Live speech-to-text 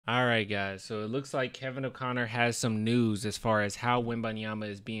right, guys. So it looks like Kevin O'Connor has some news as far as how Wembanyama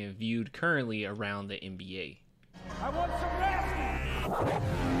is being viewed currently around the NBA. I want some nasty. Are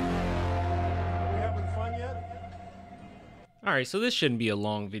we having fun yet? All right, so this shouldn't be a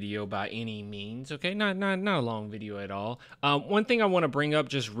long video by any means, okay? Not a long video at all. One thing I want to bring up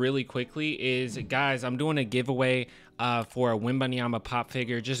just really quickly is, guys, I'm doing a giveaway for a Wembanyama pop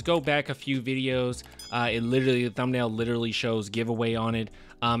figure. Just go back a few videos. The thumbnail literally shows giveaway on it.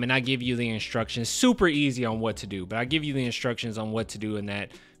 And I give you the instructions, super easy on what to do, but I give you the instructions on what to do in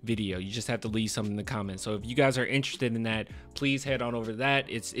that video. You just have to leave something in the comments. So if you guys are interested in that, please head on over to that.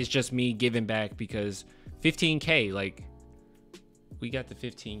 It's just me giving back because 15K, like, we got the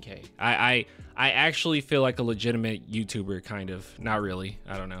 15K. I actually feel like a legitimate YouTuber, kind of. Not really.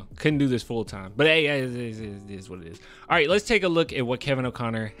 I don't know. Couldn't do this full time. But hey, it is what it is. All right, let's take a look at what Kevin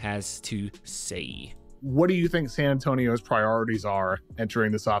O'Connor has to say. What do you think San Antonio's priorities are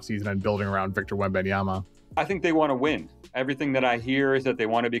entering this offseason and building around Victor Wembanyama? I think they want to win. Everything that I hear is that they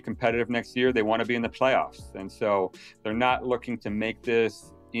want to be competitive next year. They want to be in the playoffs. And so they're not looking to make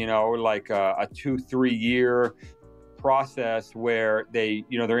this, like a 2-3 year process where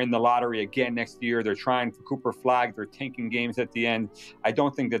they're in the lottery again next year. They're trying for Cooper Flag. They're tanking games at the end. I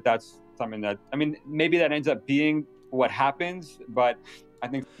don't think that that's something that, maybe that ends up being what happens, but I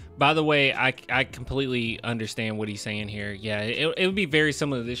think. By the way, I completely understand what he's saying here. Yeah, it would be very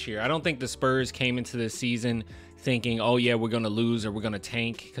similar to this year. I don't think the Spurs came into the season thinking, oh yeah, we're going to lose or we're going to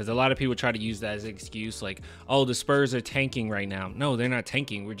tank, because a lot of people try to use that as an excuse, like, oh, the Spurs are tanking right now. No, they're not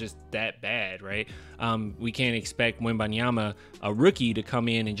tanking. We're just that bad, right? We can't expect Wembanyama, a rookie, to come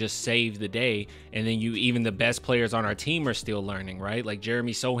in and just save the day, and then even the best players on our team are still learning, right? Like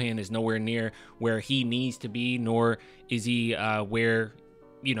Jeremy Sohan is nowhere near where he needs to be, nor is he where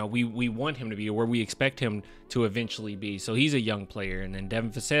we want him to be, or where we expect him to eventually be. So he's a young player. And then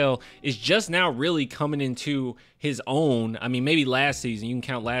Devin Vassell is just now really coming into his own. I mean, maybe last season, you can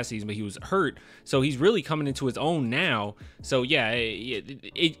count last season, but he was hurt. So he's really coming into his own now. So yeah,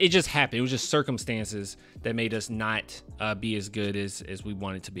 it just happened. It was just circumstances that made us not be as good as we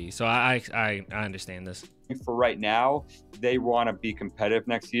wanted to be. So I understand this. For right now, they want to be competitive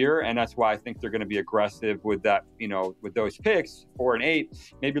next year, and that's why I think they're going to be aggressive with that. With those picks, 4 and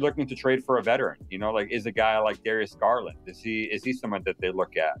 8, maybe looking to trade for a veteran. Like, is a guy like Darius Garland? Is he someone that they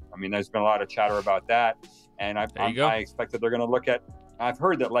look at? I mean, there's been a lot of chatter about that, and I expect that they're going to look at. I've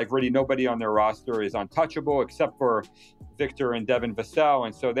heard that like really nobody on their roster is untouchable except for Victor and Devin Vassell,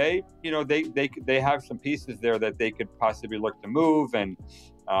 and so they have some pieces there that they could possibly look to move, and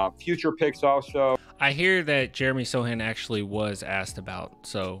future picks also. I hear that Jeremy Sohan actually was asked about,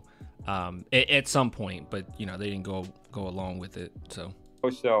 so at some point, but they didn't go along with it.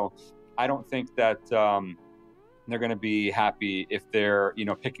 So I don't think that they're going to be happy if they're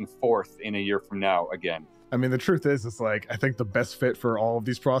picking 4th in a year from now again. I mean, the truth is, it's like, I think the best fit for all of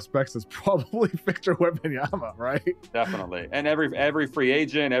these prospects is probably Victor Wembanyama, right? Definitely. And every free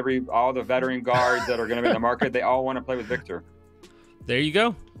agent, all the veteran guards that are going to be in the market, they all want to play with Victor. There you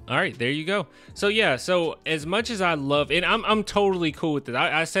go. All right, there you go. So yeah, so as much as I love it, I'm totally cool with it.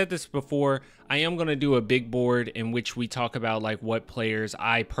 I said this before. I am going to do a big board in which we talk about like what players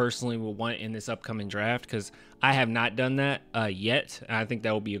I personally will want in this upcoming draft, because I have not done that yet. And I think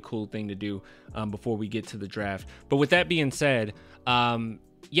that will be a cool thing to do before we get to the draft. But with that being said,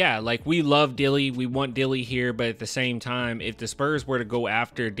 yeah, like we love Dilly. We want Dilly here. But at the same time, if the Spurs were to go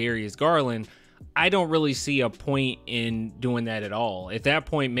after Darius Garland, I don't really see a point in doing that at all. At that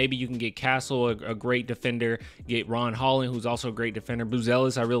point, maybe you can get Castle, a great defender, get Ron Holland, who's also a great defender.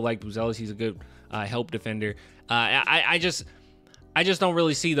 Buzelis, I really like Buzelis. He's a good help defender. I just don't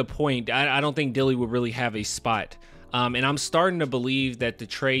really see the point. I don't think Dilly would really have a spot. And I'm starting to believe that the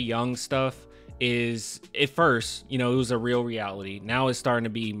Trae Young stuff is, at first, it was a real reality. Now it's starting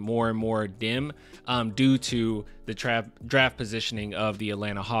to be more and more dim due to the draft positioning of the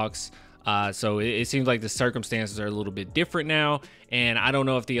Atlanta Hawks. So it seems like the circumstances are a little bit different now, and I don't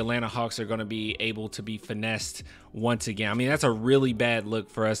know if the Atlanta Hawks are going to be able to be finessed once again. I mean, that's a really bad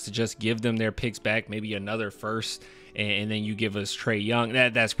look for us to just give them their picks back, maybe another first, and then you give us Trae Young.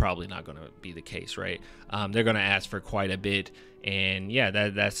 That's probably not going to be the case, right? They're going to ask for quite a bit, and yeah,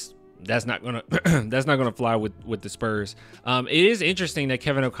 that's not gonna that's not gonna fly with the Spurs. It is interesting that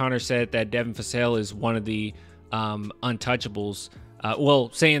Kevin O'Connor said that Devin Vassell is one of the untouchables.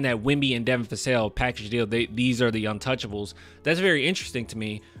 Saying that Wemby and Devin Vassell package deal, these are the untouchables. That's very interesting to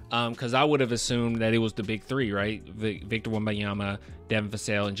me, because I would have assumed that it was the big 3, right? Victor Wembanyama, Devin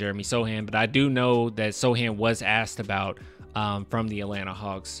Vassell, and Jeremy Sohan. But I do know that Sohan was asked about from the Atlanta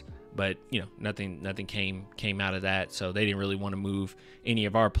Hawks but nothing came out of that. So they didn't really want to move any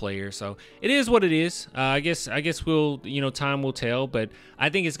of our players. So it is what it is. I guess we'll, time will tell, but I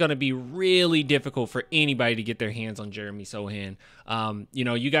think it's going to be really difficult for anybody to get their hands on Jeremy Sochan.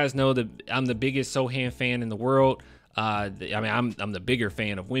 You guys know that I'm the biggest Sochan fan in the world. I'm the bigger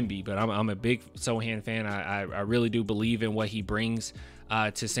fan of Wemby, but I'm a big Sochan fan. I really do believe in what he brings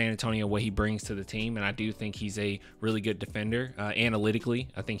to San Antonio, what he brings to the team, and I do think he's a really good defender. Analytically,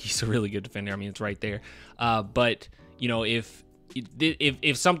 I think he's a really good defender. I mean, it's right there. But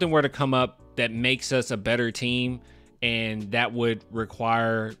if something were to come up that makes us a better team, and that would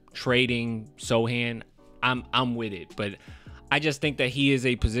require trading Sochan, I'm with it. But I just think that he is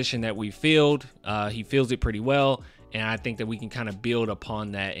a position that we filled. He fills it pretty well, and I think that we can kind of build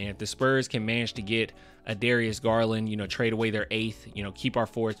upon that. And if the Spurs can manage to get a Darius Garland, trade away their 8th, keep our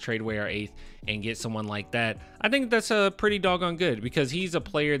 4th, trade away our 8th, and get someone like that, I think that's a pretty doggone good, because he's a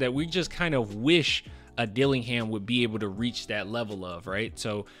player that we just kind of wish a Dillingham would be able to reach that level of, right?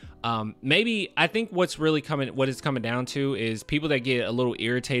 So maybe I think what it's coming down to is people that get a little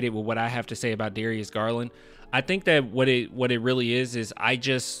irritated with what I have to say about Darius Garland. I think that what it really is I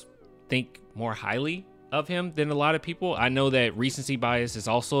just think more highly of him than a lot of people. I know that recency bias is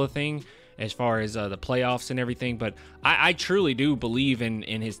also a thing as far as the playoffs and everything, but I truly do believe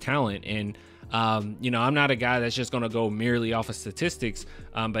in his talent. And I'm not a guy that's just going to go merely off of statistics,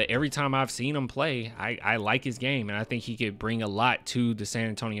 but every time I've seen him play, I like his game, and I think he could bring a lot to the San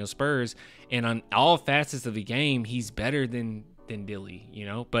Antonio Spurs. And on all facets of the game, he's better than Dilly,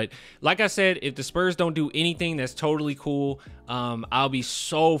 but like I said, if the Spurs don't do anything, that's totally cool. I'll be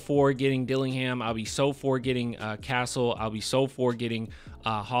so for getting Dillingham. I'll be so for getting Castle. I'll be so for getting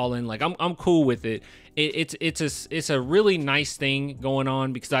Holland. Like I'm cool with it. It's a really nice thing going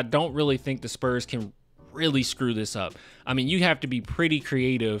on, because I don't really think the Spurs can really screw this up. I mean, you have to be pretty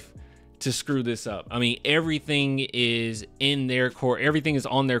creative to screw this up. I mean, everything is in their court. Everything is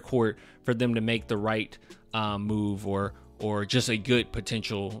on their court for them to make the right move, or just a good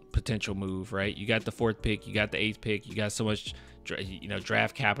potential move, right? You got the 4th pick, you got the 8th pick, you got so much,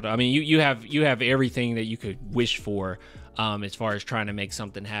 draft capital. I mean, you have everything that you could wish for as far as trying to make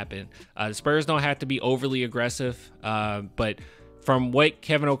something happen. The Spurs don't have to be overly aggressive, but from what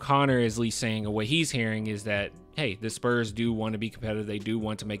Kevin O'Connor is at least saying, or what he's hearing, is that, hey, the Spurs do want to be competitive. They do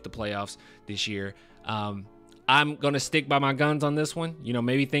want to make the playoffs this year. I'm going to stick by my guns on this one.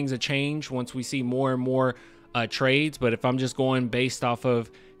 Maybe things will change once we see more and more trades, but if I'm just going based off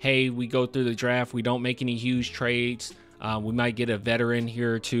of, hey, we go through the draft, we don't make any huge trades, we might get a veteran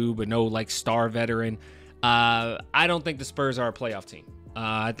here or two, but no like star veteran, I don't think the Spurs are a playoff team.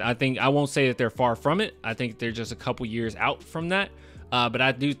 I think, I won't say that they're far from it. I think they're just a couple years out from that, but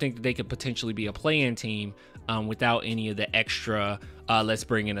I do think that they could potentially be a play-in team without any of the extra let's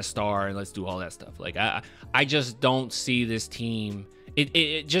bring in a star and let's do all that stuff. Like I just don't see this team.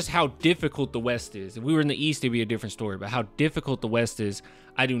 It just how difficult the West is. If we were in the East, it'd be a different story. But how difficult the West is,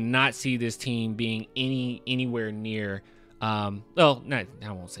 I do not see this team being anywhere near. I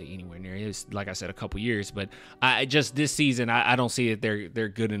won't say anywhere near. It's like I said, a couple years. But I just this season, I don't see that they're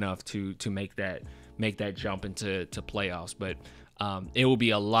good enough to make that jump into playoffs. But it will be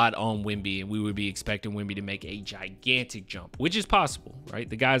a lot on Wemby, and we would be expecting Wemby to make a gigantic jump, which is possible, right?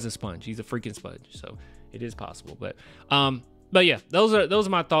 The guy's a sponge. He's a freaking sponge, so it is possible. But yeah, those are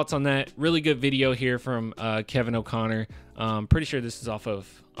my thoughts on that. Really good video here from Kevin O'Connor. Pretty sure this is off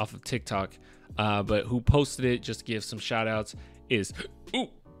of TikTok, but who posted it, just to give some shout outs, is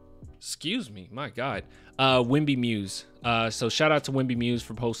excuse me, my God, Wemby Muse. So shout out to Wemby Muse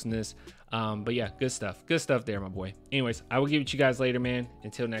for posting this. But yeah, good stuff there, my boy. Anyways, I will give it to you guys later, man.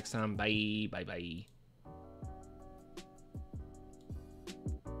 Until next time, bye.